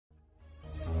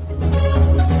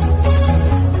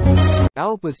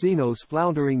Al Pacino's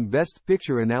floundering Best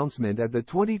Picture announcement at the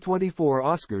 2024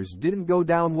 Oscars didn't go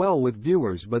down well with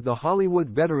viewers, but the Hollywood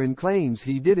veteran claims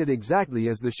he did it exactly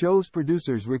as the show's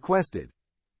producers requested.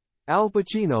 Al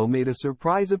Pacino made a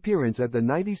surprise appearance at the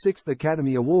 96th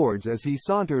Academy Awards as he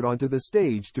sauntered onto the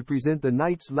stage to present the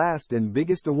night's last and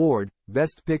biggest award,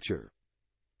 Best Picture.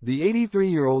 The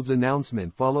 83-year-old's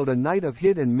announcement followed a night of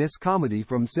hit-and-miss comedy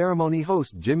from ceremony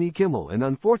host Jimmy Kimmel and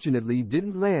unfortunately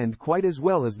didn't land quite as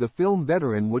well as the film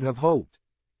veteran would have hoped.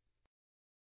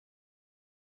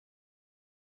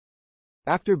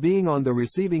 After being on the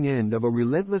receiving end of a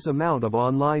relentless amount of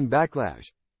online backlash,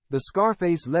 the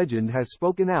Scarface legend has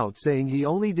spoken out, saying he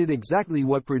only did exactly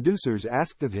what producers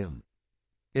asked of him.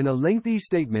 In a lengthy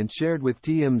statement shared with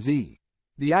TMZ,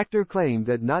 the actor claimed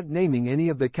that not naming any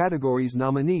of the category's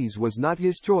nominees was not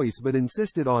his choice but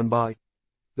insisted on by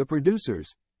the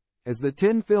producers, as the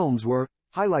 10 films were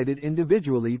highlighted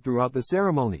individually throughout the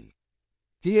ceremony.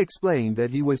 He explained that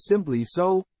he was simply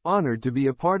so honored to be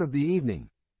a part of the evening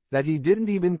that he didn't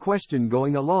even question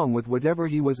going along with whatever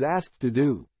he was asked to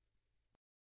do.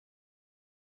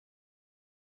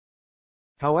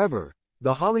 However,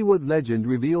 the Hollywood legend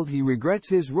revealed he regrets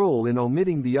his role in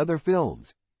omitting the other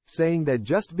films, saying that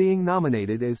just being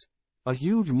nominated is a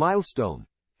huge milestone,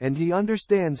 and he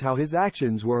understands how his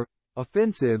actions were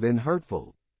offensive and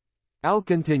hurtful. Al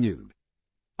continued,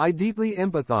 "I deeply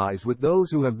empathize with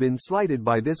those who have been slighted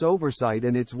by this oversight,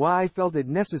 and it's why I felt it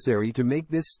necessary to make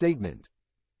this statement."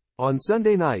 On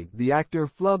Sunday night, the actor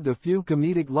flubbed a few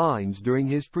comedic lines during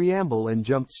his preamble and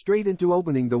jumped straight into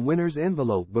opening the winner's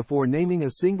envelope before naming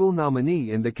a single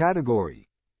nominee in the category.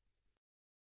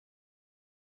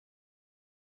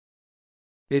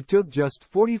 It took just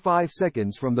 45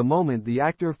 seconds from the moment the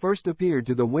actor first appeared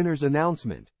to the winner's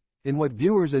announcement, in what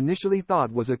viewers initially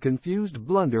thought was a confused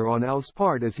blunder on Al's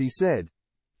part, as he said,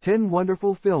 10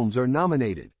 wonderful films are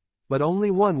nominated, but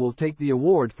only one will take the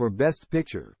award for Best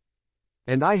Picture.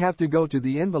 And I have to go to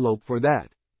the envelope for that.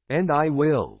 And I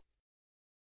will.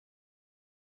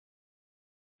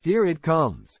 Here it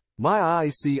comes. My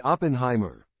eyes see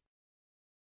Oppenheimer.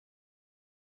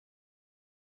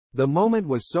 The moment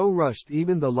was so rushed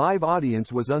even the live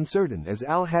audience was uncertain, as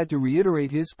Al had to reiterate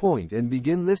his point and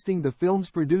begin listing the film's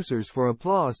producers for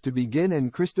applause to begin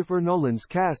and Christopher Nolan's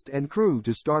cast and crew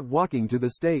to start walking to the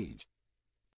stage.